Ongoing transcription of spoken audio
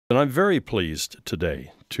And I'm very pleased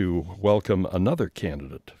today to welcome another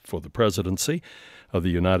candidate for the presidency of the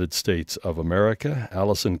United States of America,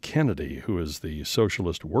 Alyson Kennedy, who is the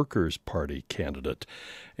Socialist Workers Party candidate.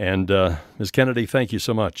 And Ms. Kennedy, thank you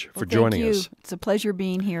so much for joining us. It's a pleasure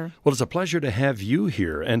being here. Well, it's a pleasure to have you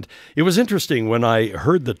here. And it was interesting when I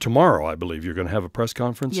heard that tomorrow, I believe, you're going to have a press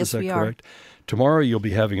conference. Yes, is that we correct? Tomorrow you'll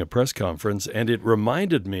be having a press conference, and it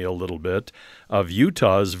reminded me a little bit of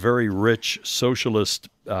Utah's very rich socialist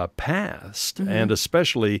past, and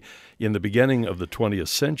especially in the beginning of the 20th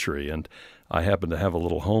century. And I happen to have a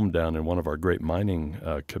little home down in one of our great mining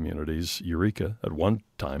communities, Eureka. At one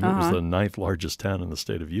time, it was the 9th largest town in the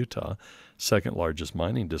state of Utah, 2nd largest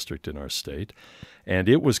mining district in our state. And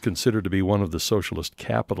it was considered to be one of the socialist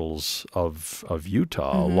capitals of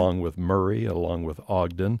Utah, along with Murray, along with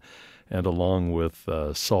Ogden, and along with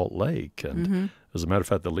Salt Lake. And as a matter of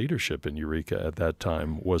fact, the leadership in Eureka at that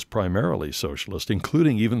time was primarily socialist,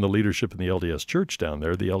 including even the leadership in the LDS church down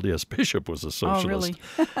there. The LDS bishop was a socialist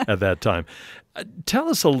at that time. Tell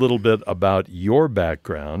us a little bit about your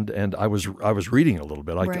background. And I was reading a little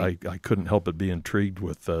bit. I couldn't help but be intrigued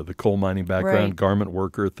with the coal mining background, garment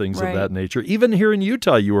worker, things of that nature. Even here in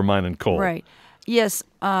Utah, you were mining coal. Right. Yes.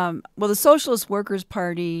 Well, the Socialist Workers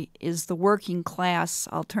Party is the working class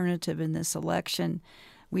alternative in this election.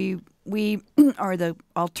 We are the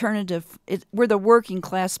alternative. We're the working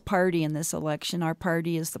class party in this election. Our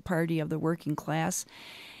party is the party of the working class.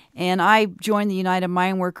 And I joined the United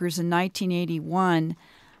Mine Workers in 1981.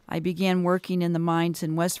 I began working in the mines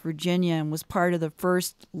in West Virginia and was part of the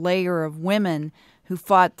first layer of women who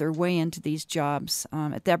fought their way into these jobs.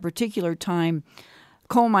 At that particular time,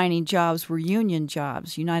 coal mining jobs were union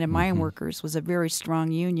jobs. United Mine Workers was a very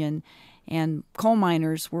strong union, and coal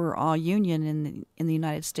miners were all union in the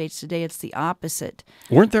United States. Today, it's the opposite.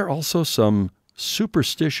 Weren't there also some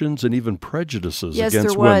superstitions and even prejudices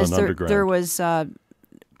against women underground? There was.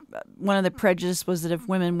 One of the prejudices was that if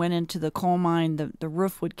women went into the coal mine, the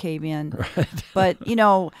roof would cave in. Right.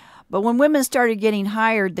 But when women started getting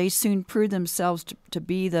hired, they soon proved themselves to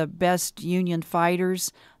be the best union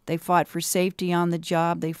fighters. They fought for safety on the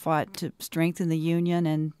job. They fought to strengthen the union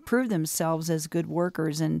and prove themselves as good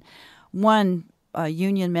workers. And won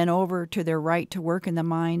union men over to their right to work in the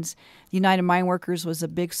mines. The United Mine Workers was a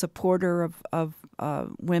big supporter of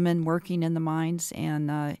women working in the mines,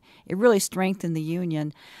 and it really strengthened the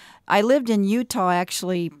union. I lived in Utah,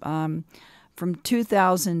 actually, from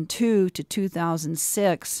 2002 to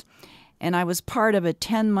 2006, and I was part of a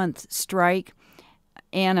 10-month strike,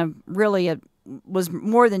 and was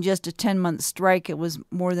more than just a 10-month strike. It was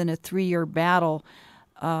more than a 3-year battle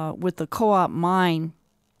with the co-op mine.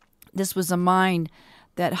 This was a mine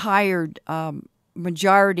that hired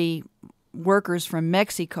majority workers from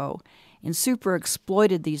Mexico and super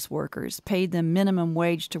exploited these workers, paid them minimum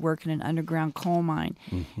wage to work in an underground coal mine.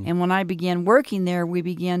 And when I began working there, we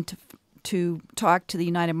began to talk to the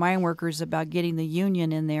United Mine Workers about getting the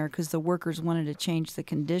union in there because the workers wanted to change the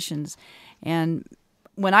conditions. And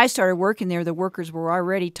when I started working there, the workers were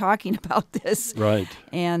already talking about this. Right.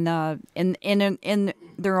 And in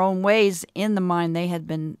their own ways in the mine, they had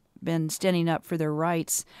been standing up for their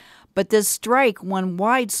rights. But this strike won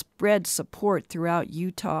widespread support throughout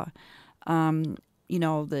Utah.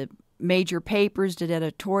 The major papers did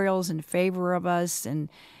editorials in favor of us,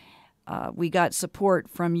 and we got support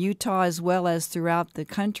from Utah as well as throughout the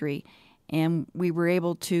country. And we were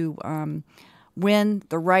able to win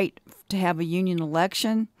the right to have a union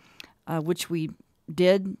election, which we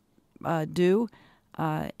did do.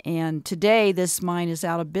 And today, this mine is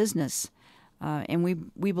out of business. And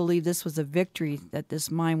we believe this was a victory that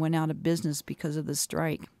this mine went out of business because of the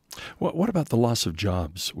strike. What about the loss of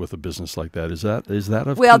jobs with a business like that? Is that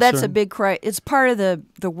of well, concern? That's a big crisis. It's part of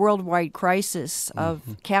the worldwide crisis of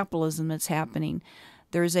capitalism that's happening.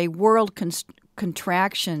 There's a world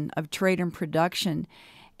contraction of trade and production,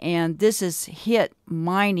 and this has hit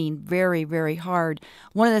mining very, very hard.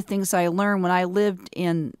 One of the things I learned when I lived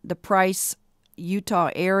in the Price, Utah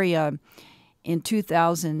area in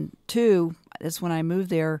 2002, that's when I moved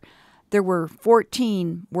there were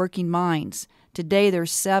 14 working mines. Today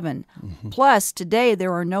there's 7. Plus, today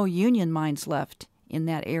there are no union mines left in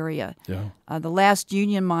that area. Yeah. The last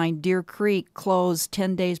union mine, Deer Creek, closed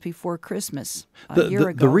 10 days before Christmas a year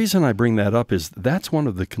ago. The reason I bring that up is that's one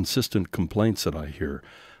of the consistent complaints that I hear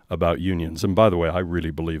about unions. And by the way, I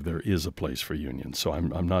really believe there is a place for unions, so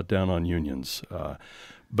I'm not down on unions.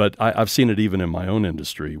 But I've seen it even in my own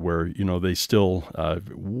industry where, they still,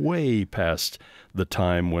 way past the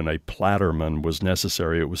time when a platterman was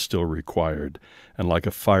necessary, it was still required. And like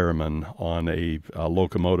a fireman on a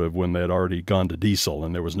locomotive when they had already gone to diesel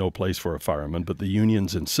and there was no place for a fireman, but the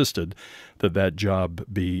unions insisted that job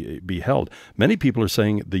be held. Many people are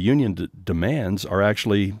saying the union demands are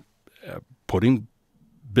actually putting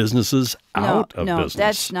businesses out of business. No,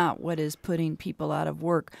 that's not what is putting people out of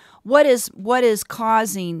work. What is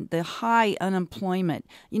causing the high unemployment?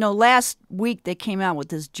 Last week they came out with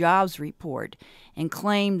this jobs report and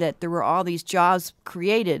claimed that there were all these jobs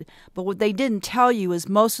created. But what they didn't tell you is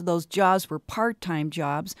most of those jobs were part-time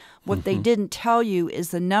jobs. What they didn't tell you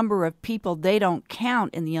is the number of people they don't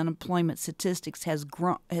count in the unemployment statistics has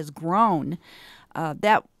grown.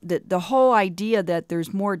 The whole idea that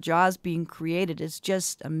there's more jobs being created is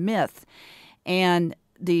just a myth, and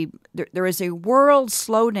there is a world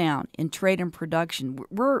slowdown in trade and production.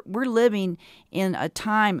 We're living in a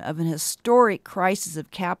time of an historic crisis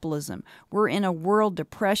of capitalism. We're in a world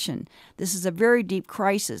depression. This is a very deep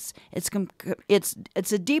crisis. It's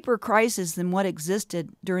a deeper crisis than what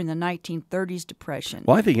existed during the 1930s depression.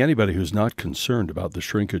 Well, I think anybody who's not concerned about the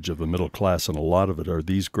shrinkage of the middle class, and a lot of it are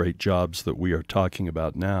these great jobs that we are talking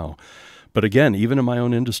about now. But again, even in my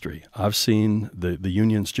own industry, I've seen the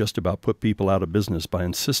unions just about put people out of business by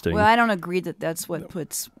insisting. Well, I don't agree that that's what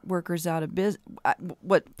puts workers out of business.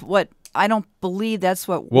 What I don't believe that's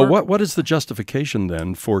what. Well, what is the justification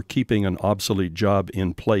then for keeping an obsolete job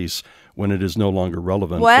in place when it is no longer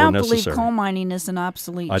relevant or necessary? Well, I don't believe coal mining is an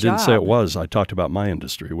obsolete job. I didn't say it was. I talked about my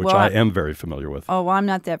industry, which I am very familiar with. Oh, well, I'm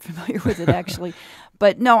not that familiar with it actually,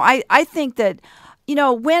 but no, I think that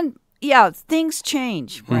when. Yeah, things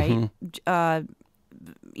change, right? But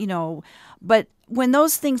when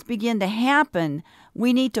those things begin to happen,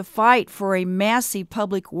 we need to fight for a massive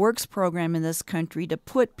public works program in this country to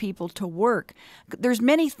put people to work. There's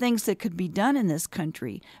many things that could be done in this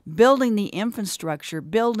country. Building the infrastructure,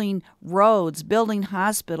 building roads, building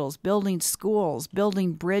hospitals, building schools,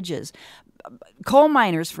 building bridges. Coal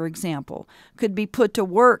miners, for example, could be put to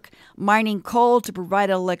work mining coal to provide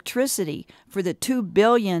electricity for the 2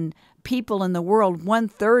 billion people in the world,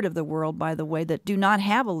 1/3 of the world, by the way, that do not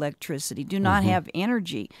have electricity, do not have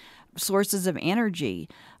sources of energy.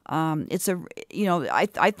 I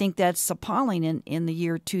think that's appalling in the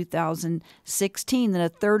year 2016 that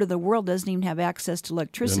 1/3 of the world doesn't even have access to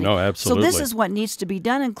electricity. No, absolutely. So this is what needs to be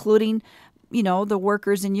done, including the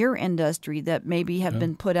workers in your industry that maybe have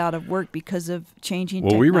been put out of work because of changing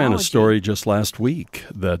technology. Well, we ran a story just last week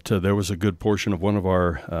that there was a good portion of one of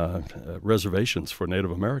our reservations for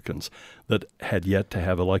Native Americans that had yet to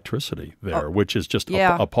have electricity there, which is just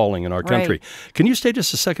appalling in our country. Can you stay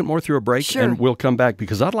just a second more through a break? Sure. And we'll come back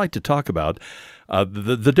because I'd like to talk about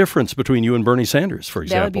the difference between you and Bernie Sanders, for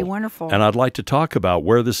example. That would be wonderful. And I'd like to talk about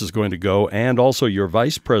where this is going to go and also your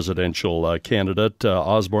vice presidential candidate,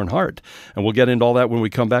 Osborne Hart. And we'll get into all that when we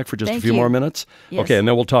come back for just a few more minutes. Yes. Okay, and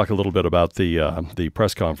then we'll talk a little bit about the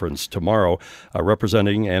press conference tomorrow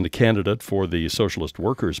representing and a candidate for the Socialist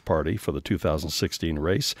Workers Party for the 2016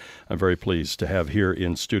 race. I'm very pleased to have here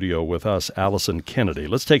in studio with us Alyson Kennedy.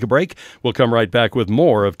 Let's take a break. We'll come right back with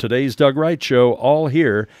more of today's Doug Wright Show, all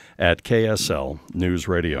here at KSL News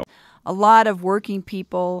Radio. A lot of working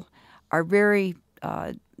people are very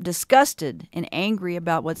disgusted and angry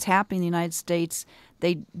about what's happening in the United States.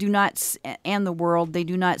 They do not, and the world, they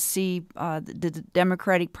do not see the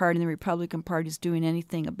Democratic Party and the Republican parties doing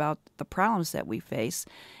anything about the problems that we face.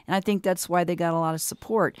 And I think that's why they got a lot of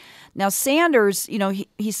support. Now, Sanders,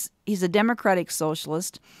 he's a Democratic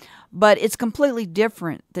socialist, but it's completely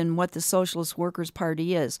different than what the Socialist Workers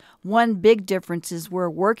Party is. One big difference is we're a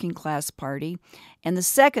working class party. And the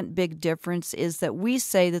second big difference is that we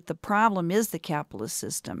say that the problem is the capitalist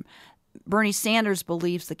system. Bernie Sanders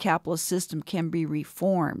believes the capitalist system can be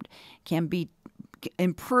reformed, can be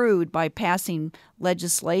improved by passing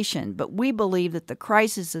legislation. But we believe that the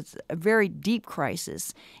crisis is a very deep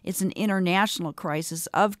crisis. It's an international crisis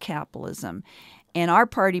of capitalism. And our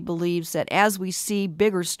party believes that as we see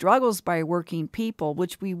bigger struggles by working people,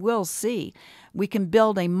 which we will see, we can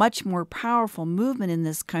build a much more powerful movement in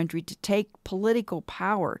this country to take political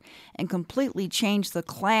power and completely change the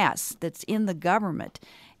class that's in the government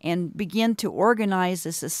and begin to organize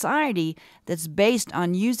a society that's based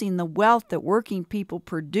on using the wealth that working people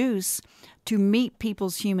produce to meet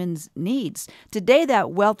people's human needs. Today,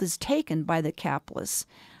 that wealth is taken by the capitalists.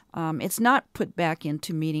 It's not put back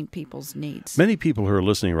into meeting people's needs. Many people who are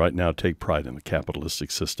listening right now take pride in the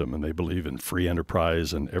capitalistic system, and they believe in free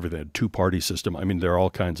enterprise and everything, a two-party system. I mean, there are all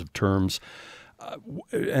kinds of terms.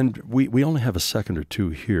 And we only have a second or two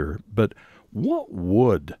here, but What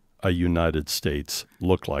would a United States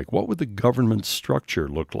look like? What would the government structure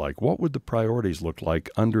look like? What would the priorities look like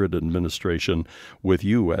under an administration with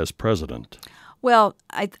you as president? Well,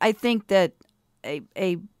 I think that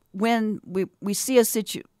when we see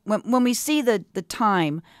when we see the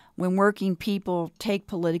time when working people take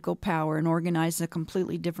political power and organize a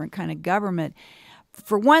completely different kind of government,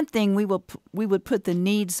 for one thing, we would put the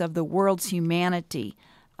needs of the world's humanity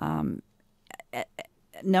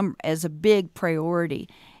as a big priority,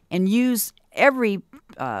 and use every.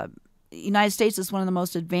 United States is one of the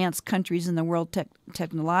most advanced countries in the world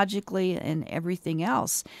technologically and everything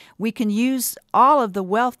else. We can use all of the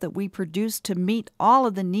wealth that we produce to meet all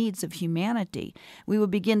of the needs of humanity. We will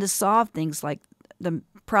begin to solve things like the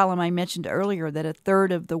problem I mentioned earlier, that a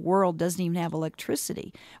third of the world doesn't even have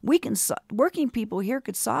electricity. Working people here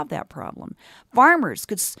could solve that problem. Farmers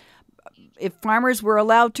could, if farmers were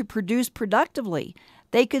allowed to produce productively,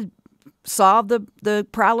 they could solve the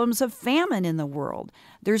problems of famine in the world.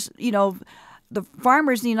 There's, the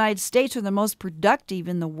farmers in the United States are the most productive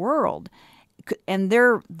in the world, and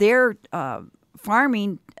their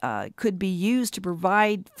farming could be used to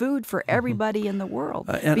provide food for everybody in the world,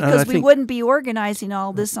 because we wouldn't be organizing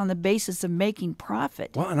all this on the basis of making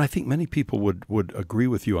profit. Well, and I think many people would agree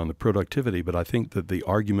with you on the productivity, but I think that the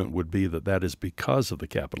argument would be that is because of the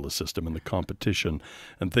capitalist system and the competition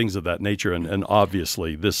and things of that nature. And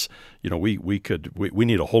obviously this, we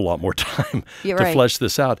need a whole lot more time to flesh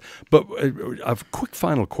this out. But a quick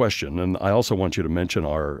final question, and I also want you to mention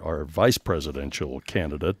our vice presidential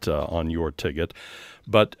candidate on your ticket.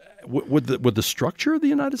 But would the structure of the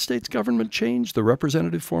United States government change, the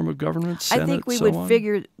representative form of government, Senate, I think we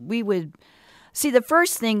would see, the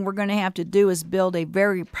first thing we're going to have to do is build a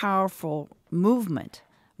very powerful movement,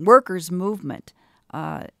 workers' movement,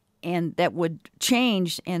 and that would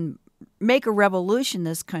change and make a revolution in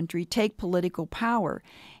this country, take political power.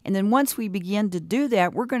 And then once we begin to do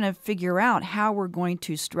that, we're going to figure out how we're going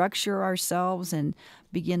to structure ourselves and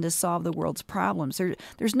begin to solve the world's problems.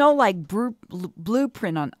 There's no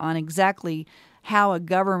blueprint on exactly how a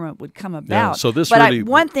government would come about. So this but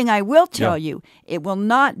one thing I will tell you, it will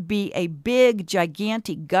not be a big,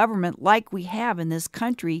 gigantic government like we have in this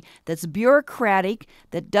country that's bureaucratic,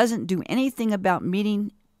 that doesn't do anything about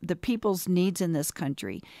meeting the people's needs in this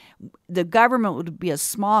country. The government would be a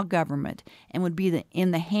small government and would be in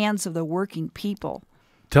the hands of the working people.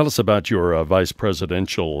 Tell us about your vice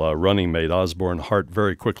presidential running mate, Osborne Hart,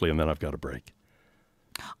 very quickly, and then I've got a break.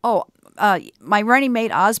 My running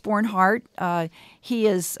mate, Osborne Hart, he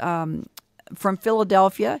is from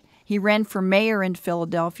Philadelphia. He ran for mayor in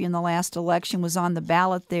Philadelphia in the last election, was on the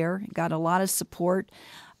ballot there, got a lot of support.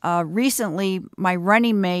 Recently, my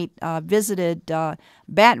running mate visited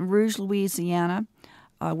Baton Rouge, Louisiana,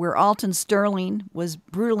 where Alton Sterling was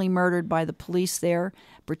brutally murdered by the police there,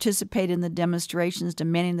 participated in the demonstrations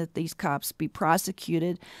demanding that these cops be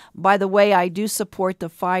prosecuted. By the way, I do support the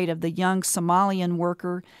fight of the young Somalian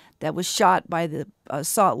worker that was shot by the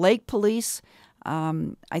Salt Lake police.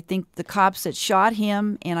 I think the cops that shot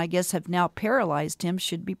him and I guess have now paralyzed him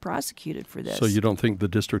should be prosecuted for this. So you don't think the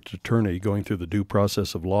district attorney, going through the due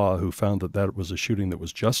process of law, who found that was a shooting that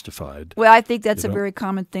was justified? Well, I think that's a very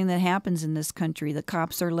common thing that happens in this country. The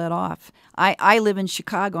cops are let off. I live in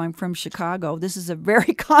Chicago. I'm from Chicago. This is a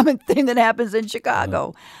very common thing that happens in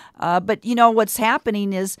Chicago. But what's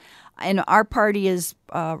happening is, and our party is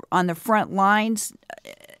on the front lines,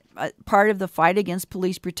 part of the fight against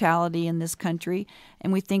police brutality in this country,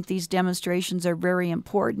 and we think these demonstrations are very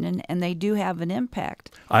important, and they do have an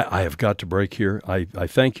impact. I have got to break here. I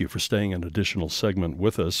thank you for staying an additional segment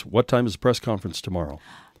with us. What time is the press conference tomorrow?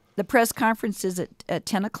 The press conference is at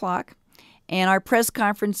 10 o'clock, and our press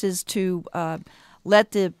conference is to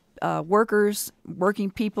let the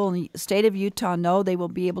working people in the state of Utah know they will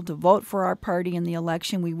be able to vote for our party in the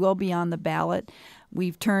election. We will be on the ballot.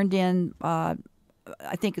 We've turned in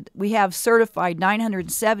I think we have certified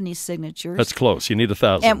 970 signatures. That's close. You need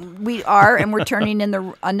 1,000. And we are, and we're turning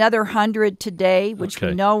in another 100 today, which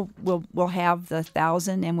we know we'll have the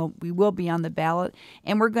 1,000, and we will be on the ballot.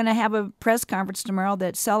 And we're going to have a press conference tomorrow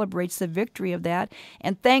that celebrates the victory of that.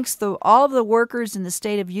 And thanks to all of the workers in the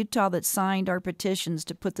state of Utah that signed our petitions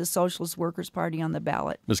to put the Socialist Workers Party on the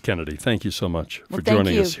ballot. Ms. Kennedy, thank you so much for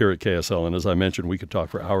joining us here at KSL. And as I mentioned, we could talk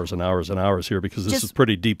for hours and hours and hours here because this is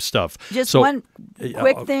pretty deep stuff. One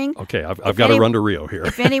quick thing. Okay, I've got to run to Rio here.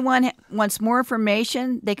 If anyone wants more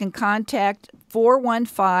information, they can contact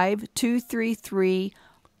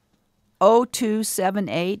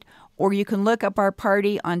 415-233-0278, or you can look up our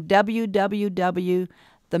party on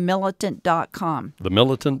www.themilitant.com.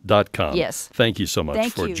 Themilitant.com. Yes. Thank you so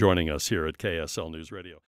much for joining us here at KSL News Radio.